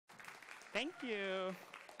Thank you.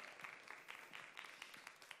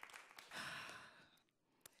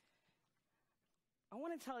 I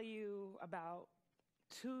want to tell you about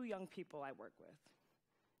two young people I work with,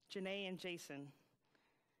 Janae and Jason.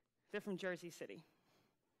 They're from Jersey City.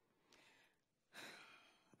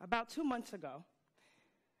 About 2 months ago,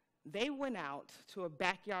 they went out to a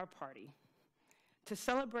backyard party to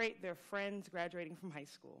celebrate their friends graduating from high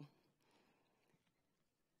school.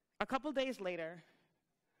 A couple days later,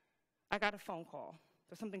 I got a phone call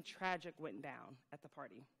that something tragic went down at the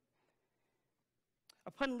party.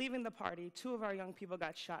 Upon leaving the party, 2 of our young people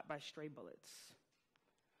got shot by stray bullets.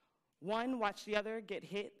 One watched the other get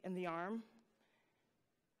hit in the arm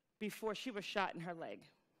before she was shot in her leg.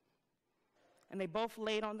 And they both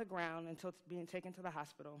laid on the ground until being taken to the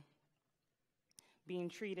hospital, being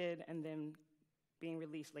treated, and then being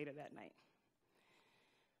released later that night.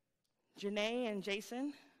 Janae and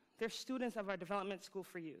Jason, they're students of our Development School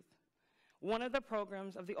for Youth, one of the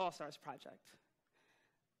programs of the All-Stars Project.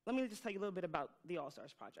 Let me just tell you a little bit about the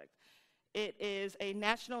All-Stars Project. It is a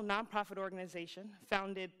national nonprofit organization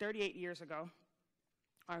founded 38 years ago.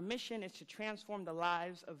 Our mission is to transform the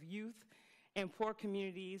lives of youth in poor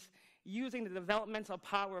communities using the developmental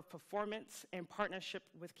power of performance in partnership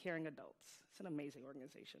with caring adults. It's an amazing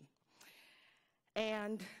organization.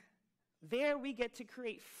 And there we get to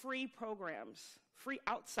create free programs, free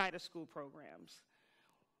outside of school programs,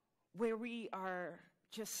 where we are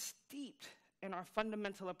just steeped in our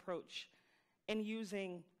fundamental approach in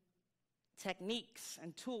using techniques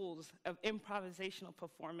and tools of improvisational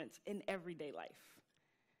performance in everyday life.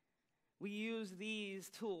 We use these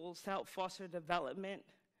tools to help foster development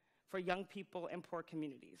for young people in poor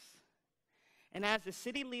communities. And as the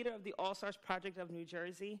city leader of the All-Stars Project of New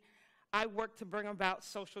Jersey, I work to bring about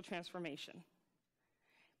social transformation.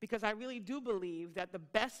 Because I really do believe that the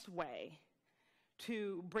best way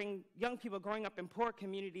to bring young people growing up in poor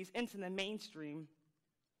communities into the mainstream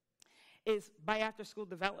is by after-school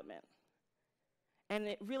development. And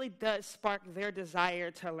it really does spark their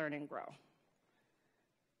desire to learn and grow.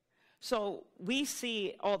 So we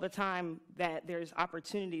see all the time that there's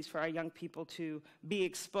opportunities for our young people to be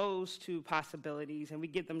exposed to possibilities, and we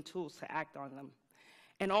give them tools to act on them.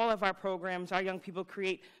 In all of our programs, our young people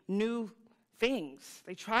create new things.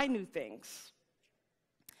 They try new things.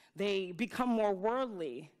 They become more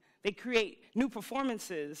worldly. They create new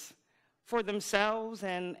performances for themselves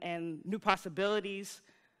and new possibilities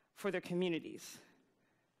for their communities.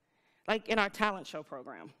 Like in our talent show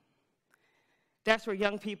program. That's where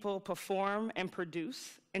young people perform and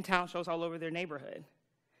produce in talent shows all over their neighborhood.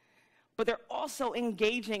 But they're also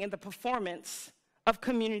engaging in the performance of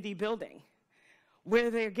community building, where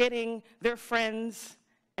they're getting their friends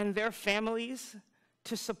and their families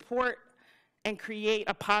to support and create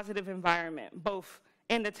a positive environment, both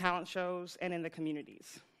in the talent shows and in the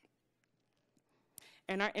communities.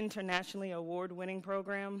 In our internationally award-winning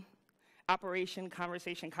program, Operation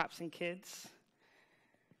Conversation Cops and Kids,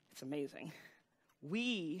 it's amazing.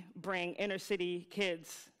 We bring inner city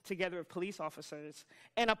kids together with police officers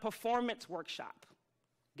in a performance workshop.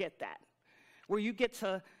 Get that? Where you get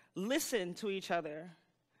to listen to each other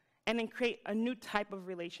and then create a new type of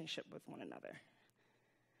relationship with one another.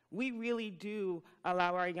 We really do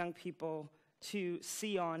allow our young people to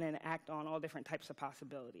see on and act on all different types of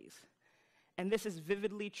possibilities. And this is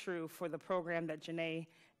vividly true for the program that Janae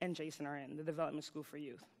and Jason are in, the Development School for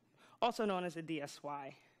Youth, also known as the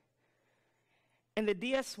DSY. In the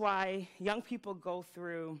DSY, young people go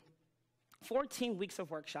through 14 weeks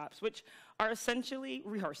of workshops, which are essentially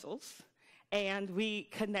rehearsals, and we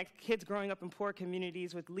connect kids growing up in poor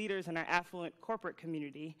communities with leaders in our affluent corporate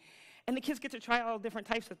community, and the kids get to try all different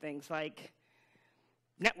types of things, like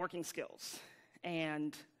networking skills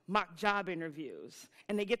and mock job interviews,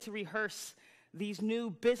 and they get to rehearse these new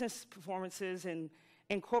business performances in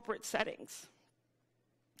corporate settings.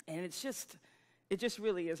 And it just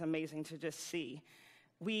really is amazing to just see.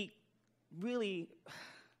 We really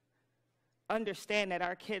understand that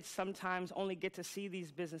our kids sometimes only get to see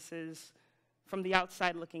these businesses from the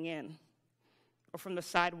outside looking in or from the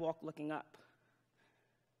sidewalk looking up.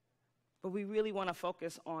 But we really want to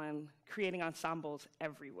focus on creating ensembles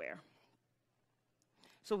everywhere.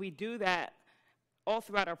 So we do that all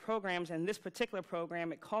throughout our programs, and this particular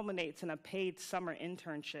program, it culminates in a paid summer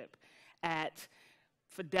internship at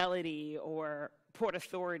Fidelity or Port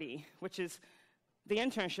Authority, which is the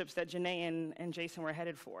internships that Janae and Jason were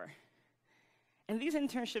headed for. And these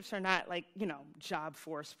internships are not like, job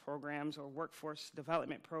force programs or workforce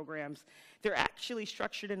development programs. They're actually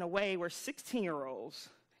structured in a way where 16-year-olds,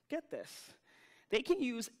 get this, they can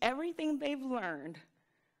use everything they've learned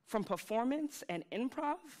from performance and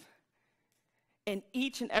improv in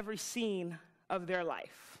each and every scene of their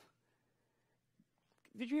life.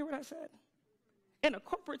 Did you hear what I said? In a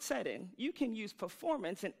corporate setting, you can use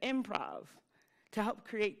performance and improv to help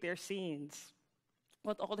create their scenes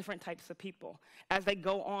with all different types of people as they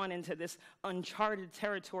go on into this uncharted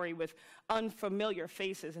territory with unfamiliar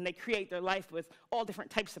faces, and they create their life with all different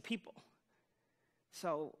types of people.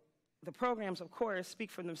 So the programs, of course, speak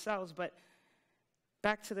for themselves, but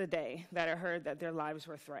back to the day that I heard that their lives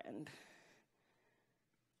were threatened.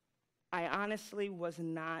 I honestly was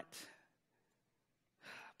not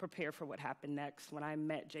prepared for what happened next when I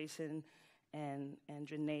met Jason and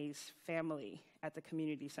Janae's family at the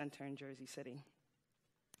community center in Jersey City.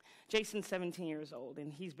 Jason's 17 years old,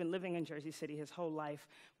 and he's been living in Jersey City his whole life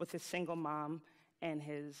with his single mom and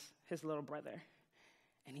his little brother.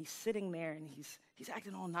 And he's sitting there, and he's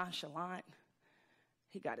acting all nonchalant.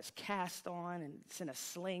 He got his cast on, and it's in a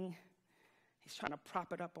sling. He's trying to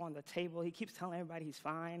prop it up on the table. He keeps telling everybody he's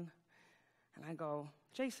fine. And I go,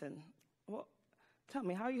 Jason, well, tell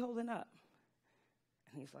me, how are you holding up?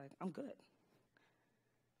 And he's like, I'm good.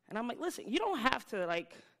 And I'm like, listen, you don't have to,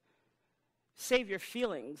 like, save your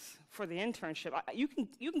feelings for the internship. You can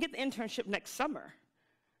get the internship next summer.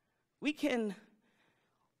 We can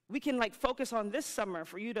like focus on this summer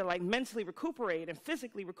for you to like mentally recuperate and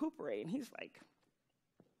physically recuperate. And he's like,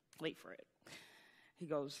 wait for it. He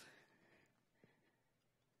goes,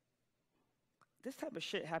 this type of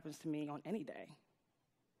shit happens to me on any day,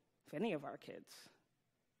 for any of our kids.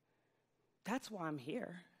 That's why I'm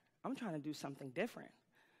here. I'm trying to do something different.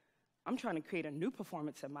 I'm trying to create a new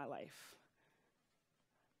performance in my life.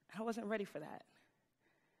 I wasn't ready for that.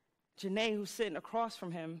 Janae, who's sitting across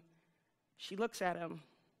from him, she looks at him.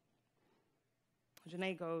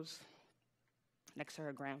 Janae goes next to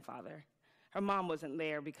her grandfather. Her mom wasn't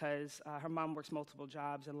there because her mom works multiple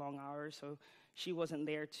jobs and long hours, so she wasn't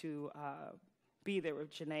there to be there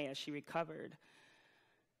with Janae as she recovered.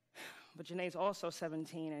 But Janae's also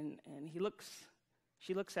 17, and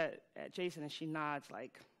she looks at Jason and she nods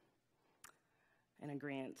like in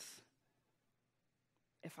agreement.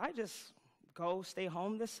 If I just go stay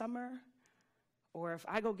home this summer, or if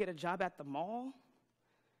I go get a job at the mall,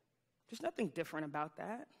 there's nothing different about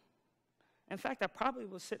that. In fact, I probably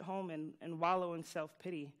will sit home and wallow in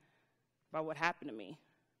self-pity about what happened to me.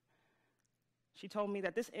 She told me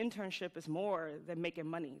that this internship is more than making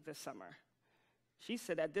money this summer. She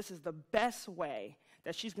said that this is the best way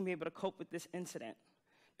that she's going to be able to cope with this incident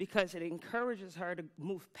because it encourages her to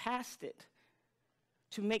move past it,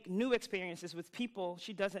 to make new experiences with people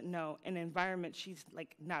she doesn't know in an environment she's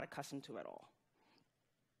like not accustomed to at all.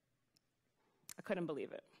 I couldn't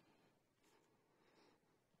believe it.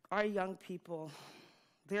 Our young people,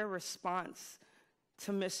 their response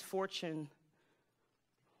to misfortune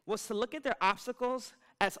was to look at their obstacles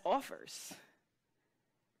as offers.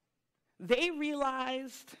 They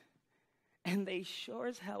realized, and they sure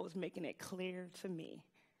as hell was making it clear to me,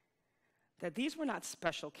 that these were not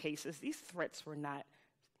special cases. These threats were not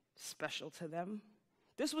special to them.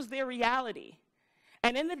 This was their reality.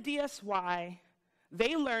 And in the DSY,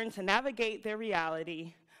 they learned to navigate their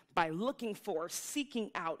reality by looking for,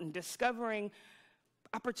 seeking out, and discovering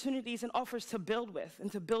opportunities and offers to build with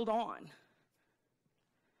and to build on.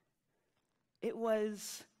 It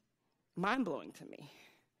was mind-blowing to me.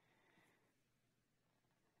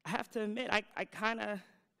 I have to admit, I kind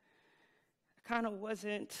of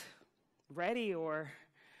wasn't ready, or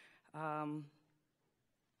I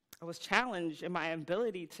was challenged in my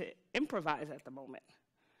ability to improvise at the moment.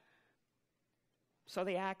 So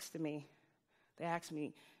they asked me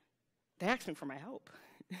for my help.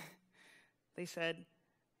 They said,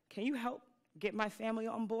 can you help get my family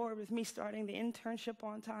on board with me starting the internship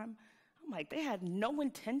on time? I'm like, they had no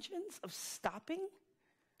intentions of stopping?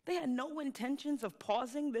 They had no intentions of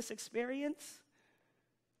pausing this experience?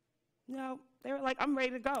 No, they were like, I'm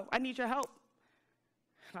ready to go. I need your help.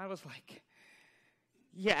 And I was like,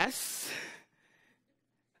 yes.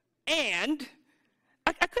 And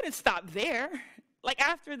I couldn't stop there. Like,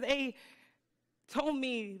 after they told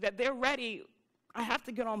me that they're ready, I have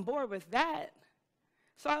to get on board with that.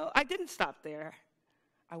 So I didn't stop there.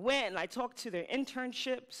 I went and I talked to their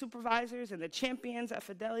internship supervisors and the champions at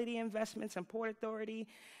Fidelity Investments and Port Authority,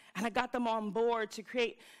 and I got them on board to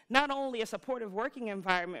create not only a supportive working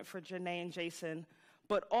environment for Janae and Jason,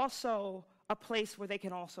 but also a place where they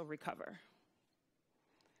can also recover.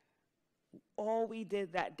 All we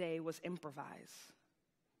did that day was improvise.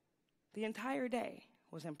 The entire day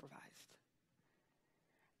was improvised.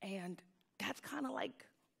 And that's kind of like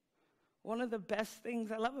one of the best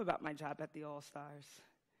things I love about my job at the All-Stars.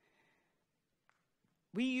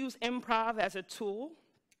 We use improv as a tool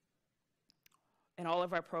in all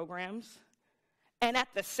of our programs. And at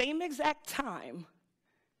the same exact time,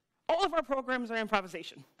 all of our programs are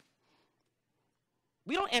improvisation.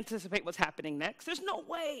 We don't anticipate what's happening next. There's no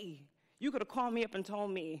way you could have called me up and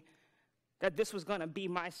told me that this was going to be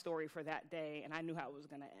my story for that day, and I knew how it was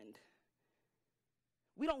going to end.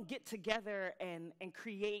 We don't get together and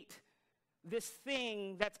create this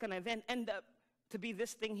thing that's going to then end up to be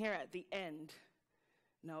this thing here at the end.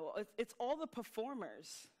 No, it's all the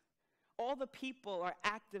performers. All the people are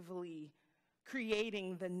actively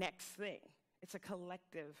creating the next thing. It's a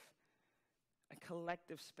collective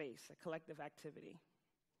space, a collective activity.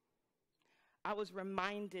 I was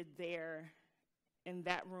reminded there in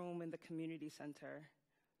that room in the community center,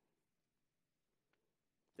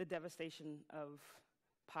 the devastation of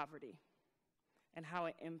poverty and how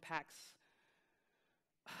it impacts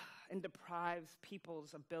and deprives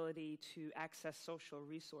people's ability to access social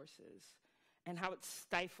resources, and how it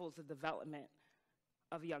stifles the development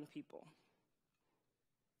of young people,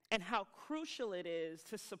 and how crucial it is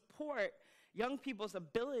to support young people's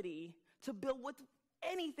ability to build with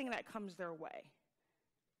anything that comes their way,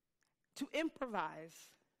 to improvise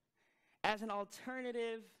as an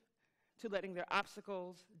alternative to letting their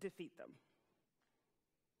obstacles defeat them.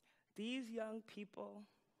 These young people,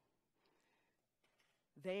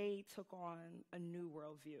 they took on a new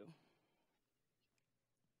worldview.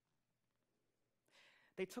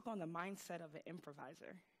 They took on the mindset of an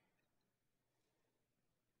improviser.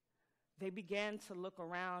 They began to look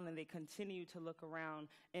around, and they continue to look around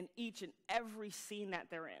in each and every scene that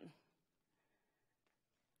they're in.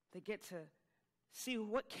 They get to see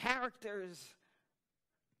what characters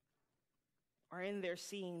are in their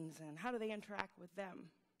scenes and how do they interact with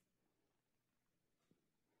them.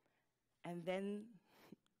 And then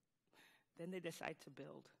they decide to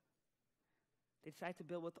build. They decide to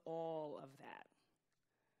build with all of that.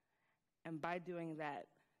 And by doing that,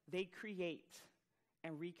 they create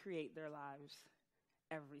and recreate their lives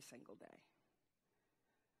every single day.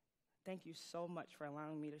 Thank you so much for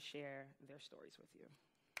allowing me to share their stories with you.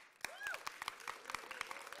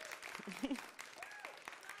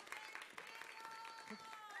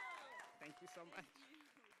 Thank you so much.